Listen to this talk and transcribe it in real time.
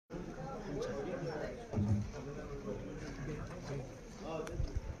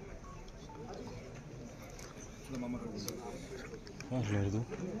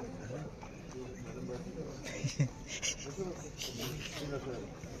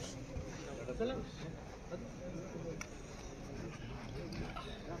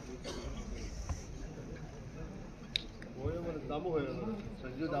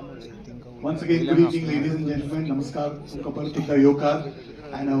Once again, good evening, ladies and gentlemen. Namaskar, Sukapartika Yokar,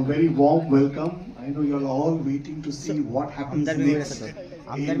 and a very warm welcome. I know you're all waiting to see what happens next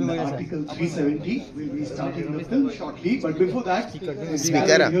in Article 370. We'll be starting the film shortly, but before that, we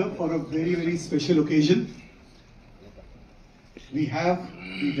are here for a very, very special occasion. We have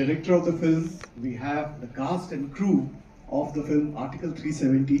the director of the film, we have the cast and crew of the film Article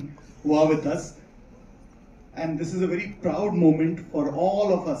 370 who are with us. And this is a very proud moment for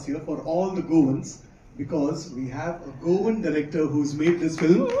all of us here, for all the Goans, because we have a Goan director who's made this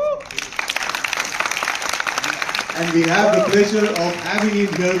film. And we have the pleasure of having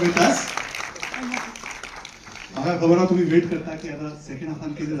him here with us.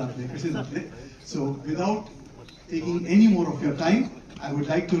 So without taking any more of your time, I would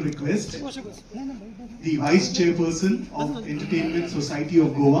like to request the Vice Chairperson of Entertainment Society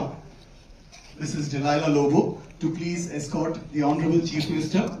of Goa, Mrs. Delilah Lobo, to please escort the Honorable Chief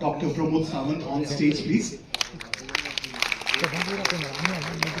Minister, Dr. Pramod Sawant, on stage, please.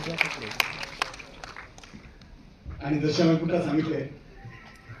 And we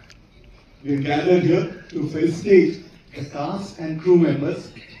are gathered here to felicitate the cast and crew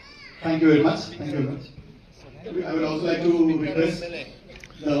members. Thank you very much. Thank you very much. I would also like to request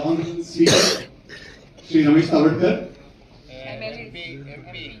the Honorable Speaker, Sri Ramesh Tavadkar,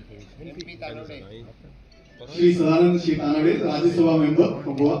 Sri Sadanand Shri Tanade, Rajya Sabha member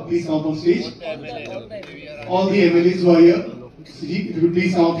from Goa, please come up on stage. All the MLAs who are here, if you would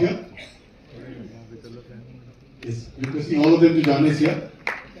please come up here. Yes, requesting all of them to join us here.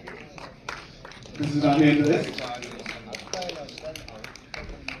 Mrs. Rani and the rest.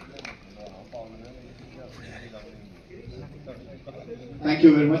 Thank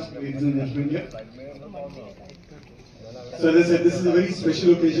you very much, ladies and gentlemen here. So as I said, this is a very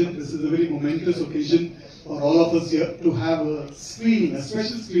special occasion, this is a very momentous occasion for all of us here to have a screening, a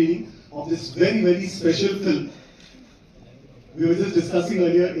special screening of this very, very special film. We were just discussing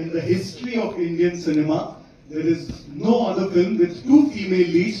earlier, in the history of Indian cinema, there is no other film with two female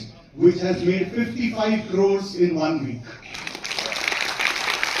leads which has made 55 crores in 1 week.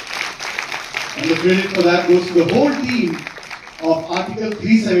 And the credit for that goes to the whole team of Article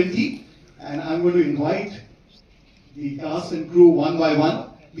 370, and I'm going to invite the cast and crew one by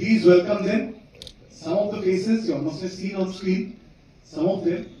one. Please welcome them. Some of the faces you must have seen on screen. Some of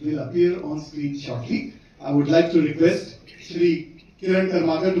them will appear on screen shortly. I would like to request Shri Kiran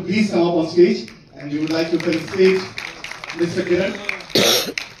Karmakar to please come up on stage, and we would like to felicitate Mr. Kiran.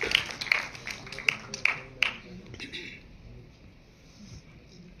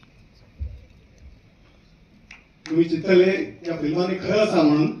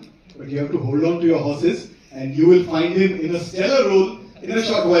 But you have to hold on to your horses, and you will find him in a stellar role in a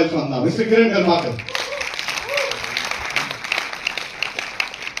short while from now. Mr. Kiran Karmakar.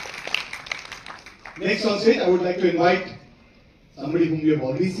 Next on stage, I would like to invite somebody whom we have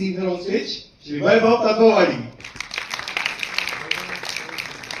already seen here on stage, Shri Vaibhav Tatwawadi.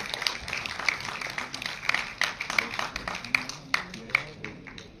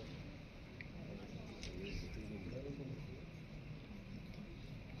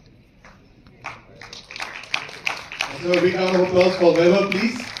 So a big round of applause for Vaibhav,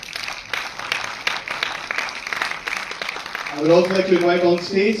 please. I would also like to invite on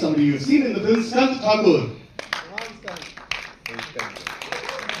stage somebody you've seen in the film, Sant Thakur.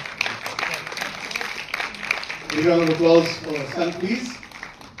 Big round of applause for Sant, please.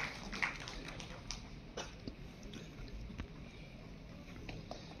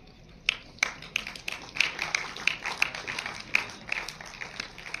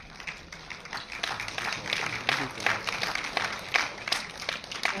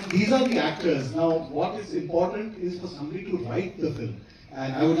 These are the actors. Now, what is important is for somebody to write the film.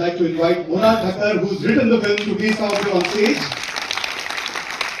 And I would like to invite Mona Thakkar, who's written the film, to please come up here on stage.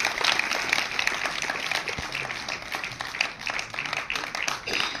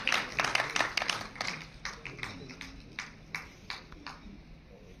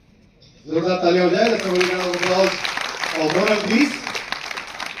 Zordar taaliyan ho jaye. Let's have a round of applause for Mona, please.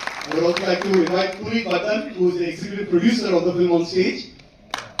 I would also like to invite Puri Batan, who is the executive producer of the film, on stage.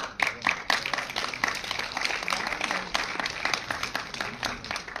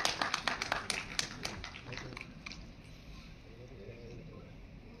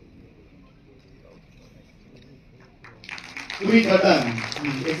 Umi Khatan,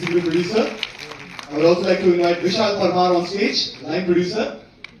 the executive producer. I would also like to invite Vishal Parmar on stage, line producer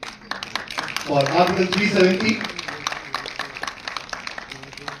for Article 370.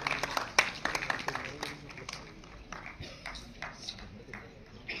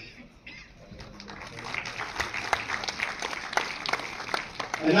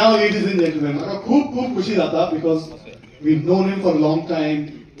 And now, ladies and gentlemen, खूब खुशी था because we've known him for a long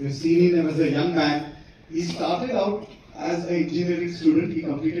time. We've seen him as a young man. He started out as an engineering student. He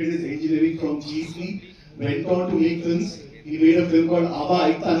completed his engineering from GC, went on to make films. He made a film called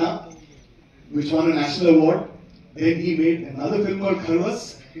Aba Aiktana, which won a national award. Then he made another film called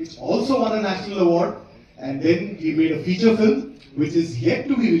Kharvas, which also won a national award. And then he made a feature film, which is yet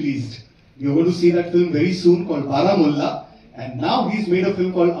to be released. You're going to see that film very soon called Baramulla. And now he's made a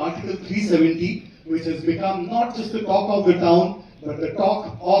film called Article 370, which has become not just the talk of the town, but the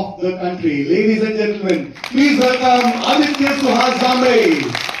talk of the country. Ladies and gentlemen, please welcome Aditya Suhas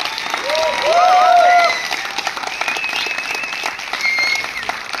Jambhake.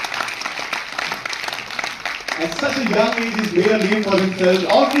 At such a young age, he's made a name for himself,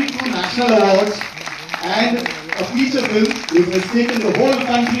 already 2 national awards, and a feature film which has taken the whole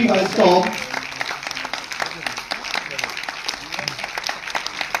country by storm.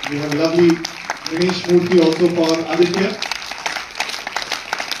 We have a lovely Ganesh Murthy also for Aditya.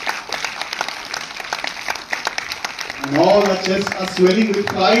 And all our chests are swelling with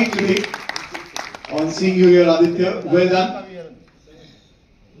pride today on seeing you here, Aditya. Well done.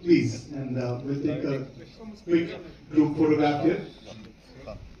 Please, and we'll take a quick group photograph here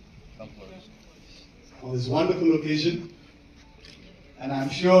on this wonderful occasion. And I'm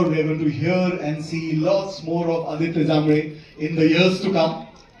sure we're going to hear and see lots more of Aditya Jambhake in the years to come.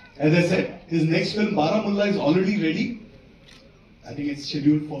 As I said, his next film, Baramulla, is already ready. I think it's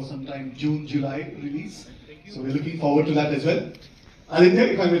scheduled for sometime June, July release. So we're looking forward to that as well. Aditya,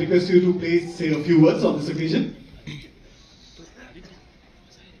 if I may request you to please say a few words on this occasion.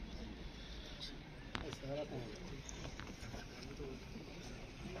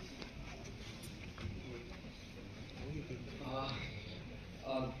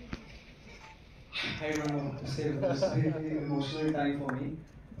 I don't know what to say, but it's really an emotional time for me.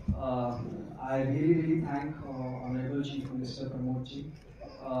 I really thank Honorable Chief Minister Pramod Ji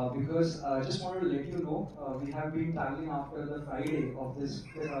because I just wanted to let you know we have been traveling after the Friday of this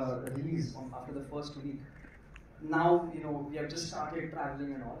release after the first week. Now we have just started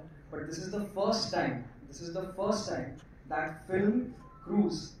traveling and all, but this is the first time. That film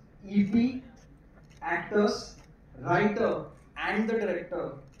crews, EP, actors, writer, and the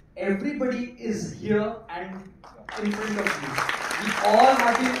director. Everybody is here and in front of you. We all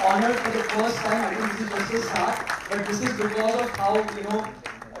have been honored for the first time. I think this is just a start, but this is because of how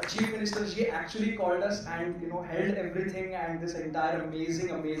Chief Minister Ji actually called us and held everything and this entire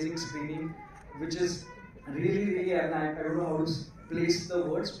amazing screening, which is really and I don't know how to place the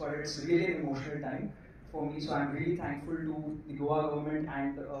words, but it's really an emotional time for me. So I'm really thankful to the Goa government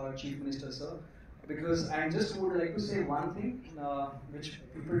and Chief Minister sir. Because I just would like to say one thing which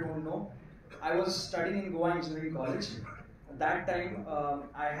people don't know. I was studying in Goa Engineering College. At that time,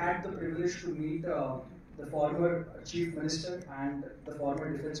 I had the privilege to meet the former Chief Minister and the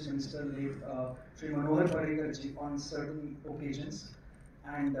former Defence Minister, late Sri Manohar Parrikar ji, on certain occasions.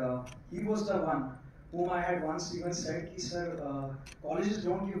 And he was the one whom I had once even said, sir, colleges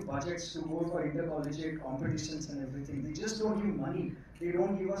don't give budgets to go for intercollegiate competitions and everything. They just don't give money. They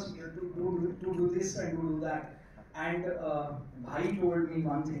don't give us to do this and to do that. And Bhai told me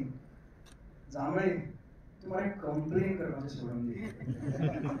one thing, Jambhake, तुम्हारे complain करना छोड़ूंगी.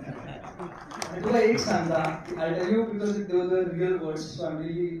 I'll tell you because they were the real words, so I'm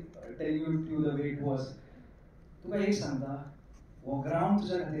really telling you the way it was. तुका एक सांगता, वो ground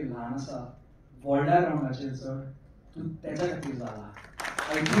तुझ्या खातीर ल्हान आसा, व्हडल्या ग्राउंडाचेर चड, तूं तेच्या खातीर जाला.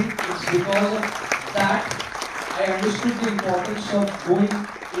 I think it's because of that I understood the importance of going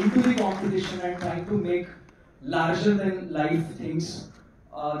into the competition and trying to make larger than life things.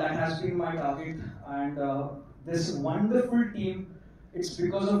 That has been my target, and this wonderful team, it's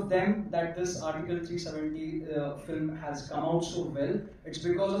because of them that this Article 370 film has come out so well. It's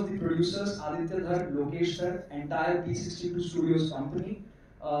because of the producers, Aditya Dhar, Lokesh Dhar, entire P62 Studios company,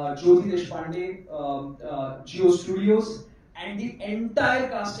 Jyoti Deshpande, Geo Studios, and the entire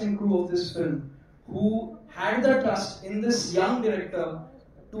cast and crew of this film, who had the trust in this young director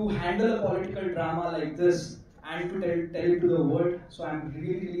to handle a political drama like this and to tell it to the world. So I'm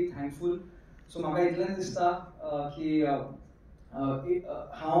really thankful. So म्हाका इतलेंच दिसता की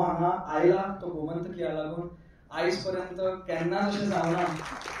हांव हांगा आयला तो गोमंतक ह्या लागून आयज पर्यंत केन्नाच अशें जावना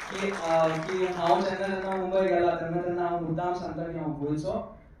की हांव जेन्ना मुंबय गेला तेन्ना हांव मुद्दाम सांगता की हांव गोंयचो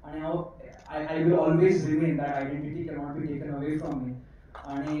आनी हांव I will always remain. That identity cannot be taken away from me.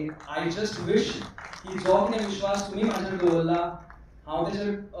 आणि I just wish की जो कितें विश्वास तुमी म्हाजेर दवरला हांव तेचेर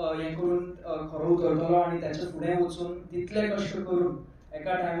हें करून खरो उतरतलो आनी तेचे फुडें वचून तितले कश्ट करून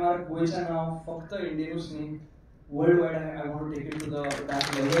एका टायमार गोंयचें नांव फक्त इंडियनूच न्ही world wide I want to take it to that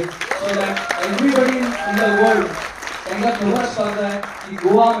level so that everybody in the world तांकां खबर आसपाक जाय की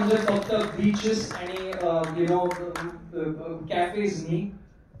गोवा म्हणजे फक्त बीचेस आनी कॅफेज न्ही.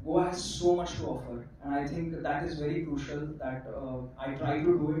 Goa has so much to offer, and I think that is very crucial that I try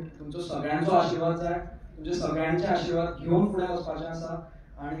to do it. तुमचो सगळ्यांचो आशीर्वाद जाय, तुमचे सगळ्यांचे आशीर्वाद घेऊन फुडें वचपाचें आसा.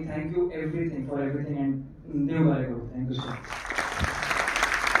 आणि thank you everything for everything and देव बरें करूं. Thank you so much.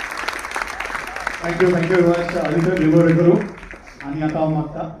 Thank you very much, Aditya. देव बरें करूं. आणि आता हांव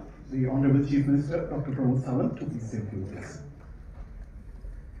मागता the Honorable Chief Minister, Dr. Pramod Sawant, to please say a few words.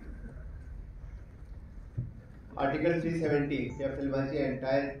 Article 370 या फिल्माची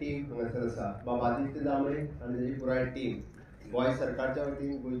एंटायर टीम हांगासर आसा. बाबा आदित्य दामळे आनी तेजी पुराय टीम गोंय सरकारच्या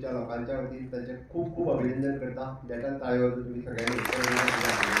वतीन गोंयच्या लोकांच्या वतीन तांचें खूब खूब अभिनंदन करता. देठान ताळयो वाजोवन तुमी सगळ्यांनी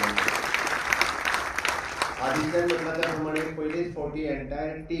आदित्यान म्हटल्या त्या प्रमाणे पयलीच फावटी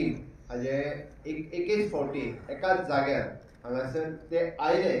एंटायर टीम हाजे एकेच फावटी एकाच जाग्यार हांगासर ते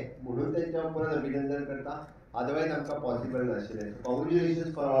आयले म्हणून तेंचें हांव परत अभिनंदन करता. Otherwise, I'm possible national. So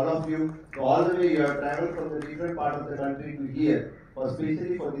congratulations for all of you. So all the way you have traveled from the different part of the country to here,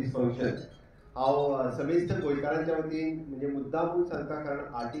 especially for this function. हांव समेस्त गोंयकारांच्या वतीन म्हणजे मुद्दामून सांगता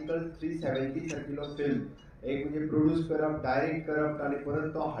कारण आर्टिकल 370 सारकिलो फिल्म एक म्हणजे प्रोड्यूस करप डायरेक्ट करप आनी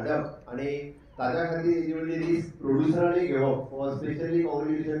परत तो हाडप आनी ताज्या खातीर हेजी व्हडली रिस्क प्रोड्युसरांनी घेवप. Specially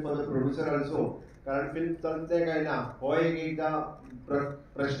congratulation for the producer also कारण फिल्म चलते काय ना हो एकदां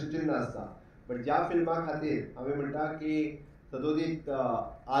प्रश्नचिन्ह आसता. पण ज्या फिल्मा खातीर आमी म्हणटा की सदोदीत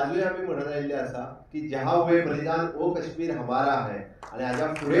आजूय आमी म्हणत आयिल्ले आसा की जहाँ हुए बलिदान ओ कश्मीर हमारा है आनी हाज्या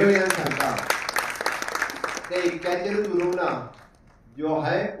फुडें वयल्यान सांगता ते एक्याचेरूच उलोवंक ना जो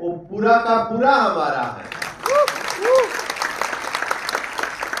है वो पूरा का पूरा हमारा है.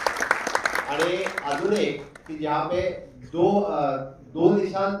 आणि अजून एक की जहाँ पे दो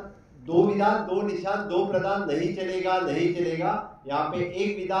निशान दो विधान दो निशान दो प्रधान नहीं चलेगा यहाँ पे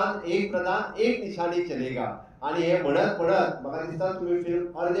एक विधान एक प्रधान एक निशानी चलेगा. आणि हे म्हणत म्हाका दिसता तुम्ही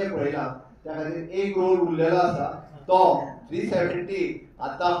फिल्म अर्दे पळयला त्या खातीर एक रोल उरलेलो आसा तो 370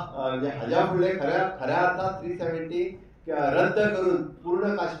 आता म्हणजे हाज्या फुडले खऱ्या अर्थात 370 रद्द करून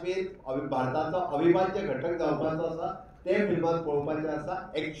पूर्ण काश्मीर भारताचो अविभाज्य घटक जावपाचो आसा ते फिल्मात पळोवपाचें आसा.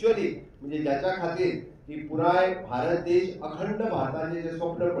 एक्चुअली म्हणजे ज्याच्या खातीर की पुराय भारत देश अखंड भारताचे जे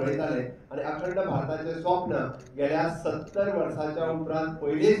स्वप्न पळयताले आणि अखंड भारताचे स्वप्न गेल्या 70 वर्सांच्या उपरांत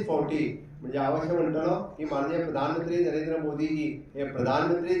पयलीच फावटी म्हणजे हांव अशें म्हणटलो की माननीय प्रधानमंत्री नरेंद्र मोदीजी हे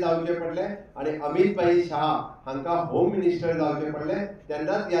प्रधानमंत्री जावचे पडले आणि अमित भाई शाह हांकां होम मिनिस्टर जावचे पडले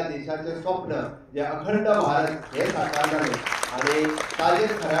तेन्नाच ह्या देशाचें स्वप्न जे अखंड भारत हे साकार जालें आणि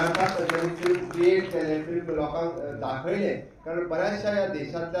ताजेर खऱ्या अर्थान फिल्म क्रिएट केलें फिल्म लोकांक दाखयलें कारण बऱ्याचशा ह्या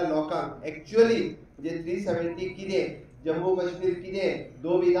देशांतल्या लोकांक एक्चुअली म्हणजे 370 कितें जम्मू काश्मीर कितें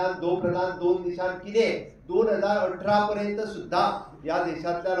दो विधान दो प्रधान दोन निशान कितें 2018 पर्यंत सुद्धा या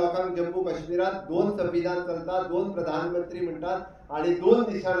देशातल्या लोकांक जम्मू काश्मीरात 2 संविधान चलतात 2 प्रधानमंत्री म्हणतात आणि 2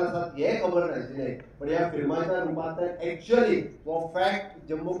 निशान आसात हे खबर नाशिल्लें. पण ह्या फिल्माच्या रूपांत एक्चुअली वो फॅक्ट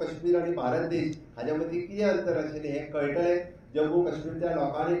जम्मू काश्मीर आणि भारत देश हाच्या मदीं कितें अंतर आशिल्लें हें कळटलें. जम्मू काश्मीरच्या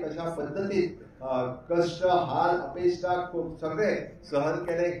लोकांनी कशा पद्दतीन कश्ट हाल अपेक्षा सगळे सहन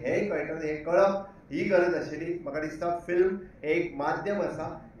केले हेंय कळटलें. हें कळप ही गरज आशिल्ली. म्हाका दिसता फिल्म एक माध्यम आसा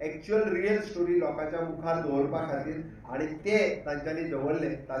एक्चुअल रियल स्टोरी लोकांच्या मुखार दवरपा खातीर आणि ते तांच्यांनी दवरले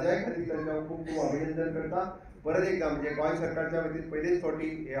ताज्या खातीर तांकां खूब खूब अभिनंदन करता. परत एकदा म्हणजे गोंय सरकारच्या वतीन पयलीच फावटी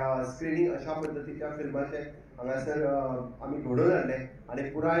स्क्रिनींग अशा पद्दतीच्या फिल्माचे हांगासर आमी घडोवन हाडले आणि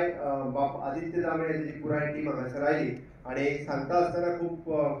पुराय बाप आदित्य दामळे हाची पुराय टीम हांगासर आयली आणि सांगता आसतना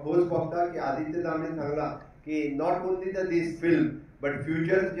खूब खोस भोगता की आदित्य दामणेन सांगला की not only the these film but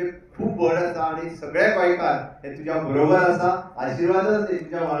future जे खूप व्हड आसा आणि सगळे गोंयकार हे तुज्या बरोबर आसा आशिर्वादच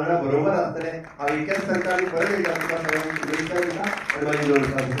तुज्या वांगडा बरोबर आसतले. हांव एकच सरकारी परत एकदा तुका सगळ्यांक शुभेच्छा दिता आनी म्हाजी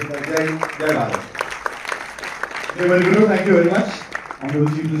नमस्कार. जय Bharat. Thank you very much, Honorable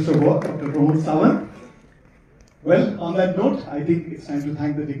Chief Minister of Goa, Dr. Pramod Sawant. Well, on that note, I think it's time to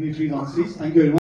thank the dignitaries on stage. Thank you very much.